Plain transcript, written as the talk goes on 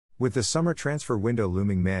With the summer transfer window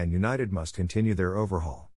looming, Man United must continue their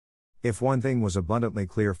overhaul. If one thing was abundantly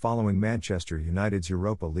clear following Manchester United's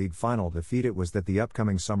Europa League final defeat, it was that the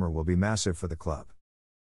upcoming summer will be massive for the club.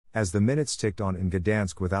 As the minutes ticked on in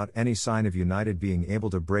Gdansk without any sign of United being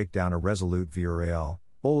able to break down a resolute Villarreal,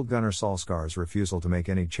 Ole Gunnar Solskjaer's refusal to make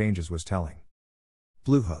any changes was telling.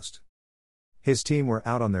 Bluehost. His team were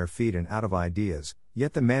out on their feet and out of ideas,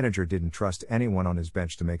 yet the manager didn't trust anyone on his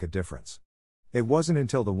bench to make a difference. It wasn't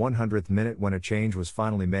until the 100th minute when a change was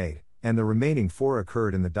finally made, and the remaining 4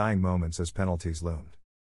 occurred in the dying moments as penalties loomed.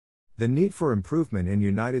 The need for improvement in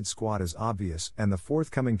United's squad is obvious, and the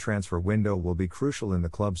forthcoming transfer window will be crucial in the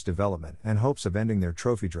club's development and hopes of ending their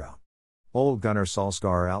trophy drought. Ole Gunnar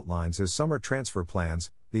Solskjaer outlines his summer transfer plans.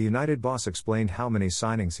 The United boss explained how many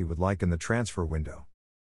signings he would like in the transfer window.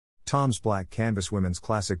 Tom's Black Canvas Women's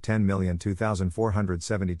Classic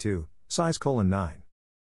 10,002,472, size 9.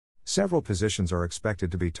 Several positions are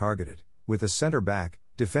expected to be targeted, with a center-back,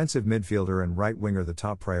 defensive midfielder and right winger the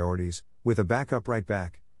top priorities, with a backup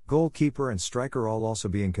right-back, goalkeeper and striker all also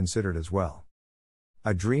being considered as well.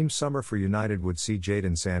 A dream summer for United would see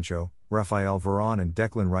Jadon Sancho, Raphael Varane and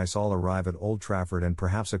Declan Rice all arrive at Old Trafford, and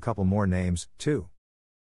perhaps a couple more names, too.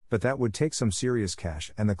 But that would take some serious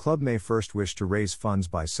cash, and the club may first wish to raise funds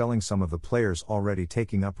by selling some of the players already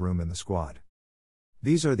taking up room in the squad.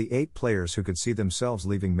 These are the 8 players who could see themselves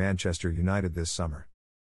leaving Manchester United this summer.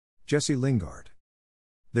 Jesse Lingard.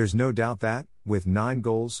 There's no doubt that, with 9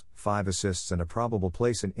 goals, 5 assists and a probable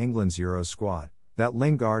place in England's Euros squad, that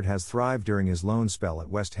Lingard has thrived during his loan spell at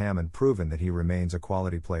West Ham and proven that he remains a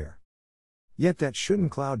quality player. Yet that shouldn't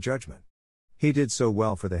cloud judgment. He did so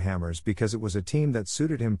well for the Hammers because it was a team that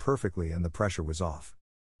suited him perfectly and the pressure was off.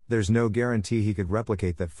 There's no guarantee he could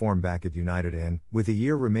replicate that form back at United and, with a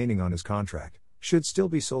year remaining on his contract, should still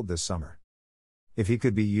be sold this summer. If he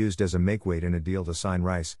could be used as a makeweight in a deal to sign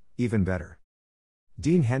Rice, even better.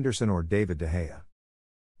 Dean Henderson or David De Gea.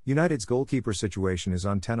 United's goalkeeper situation is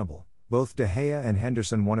untenable. Both De Gea and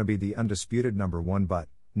Henderson want to be the undisputed number 1, but,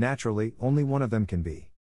 naturally, only one of them can be.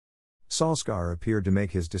 Solskjaer appeared to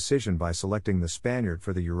make his decision by selecting the Spaniard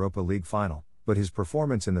for the Europa League final, but his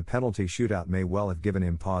performance in the penalty shootout may well have given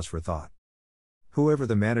him pause for thought. Whoever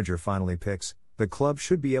the manager finally picks, the club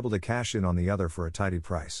should be able to cash in on the other for a tidy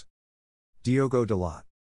price. Diogo Dalot.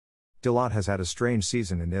 Dalot has had a strange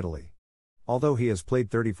season in Italy. Although he has played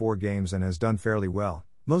 34 games and has done fairly well,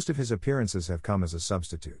 most of his appearances have come as a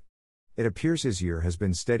substitute. It appears his year has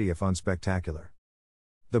been steady if unspectacular.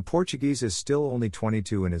 The Portuguese is still only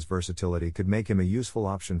 22 and his versatility could make him a useful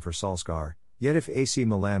option for Solskjaer, yet if AC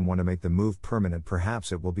Milan want to make the move permanent,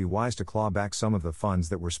 perhaps it will be wise to claw back some of the funds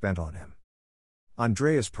that were spent on him.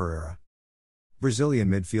 Andreas Pereira. Brazilian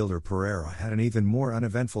midfielder Pereira had an even more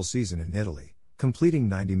uneventful season in Italy, completing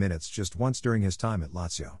 90 minutes just once during his time at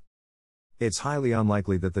Lazio. It's highly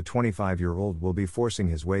unlikely that the 25-year-old will be forcing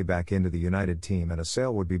his way back into the United team, and a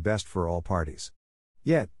sale would be best for all parties.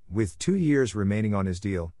 Yet, with 2 years remaining on his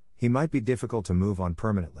deal, he might be difficult to move on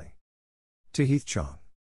permanently. Tahith Chong.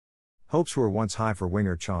 Hopes were once high for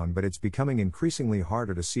winger Chong, but it's becoming increasingly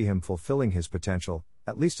harder to see him fulfilling his potential,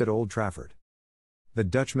 at least at Old Trafford. The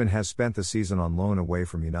Dutchman has spent the season on loan away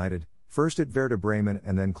from United, first at Werder Bremen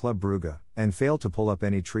and then Club Brugge, and failed to pull up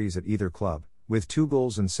any trees at either club, with 2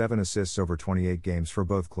 goals and 7 assists over 28 games for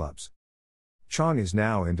both clubs. Chong is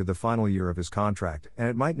now into the final year of his contract, and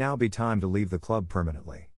it might now be time to leave the club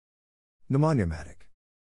permanently. Nemanja Matic.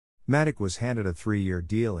 Matic was handed a 3-year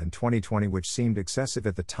deal in 2020, which seemed excessive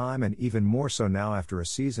at the time and even more so now after a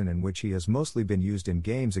season in which he has mostly been used in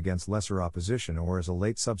games against lesser opposition or as a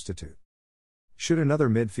late substitute. Should another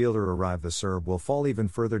midfielder arrive, the Serb will fall even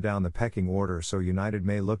further down the pecking order, so United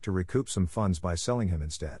may look to recoup some funds by selling him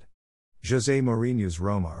instead. Jose Mourinho's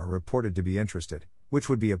Roma are reported to be interested, which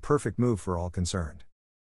would be a perfect move for all concerned.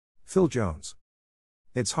 Phil Jones.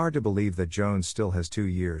 It's hard to believe that Jones still has 2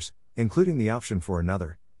 years, including the option for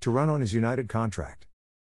another, to run on his United contract.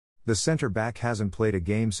 The centre-back hasn't played a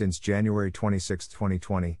game since January 26,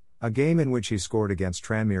 2020, a game in which he scored against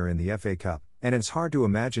Tranmere in the FA Cup, and it's hard to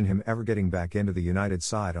imagine him ever getting back into the United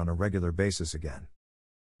side on a regular basis again.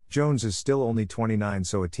 Jones is still only 29,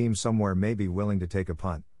 so a team somewhere may be willing to take a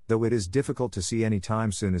punt, though it is difficult to see any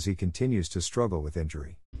time soon as he continues to struggle with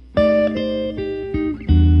injury.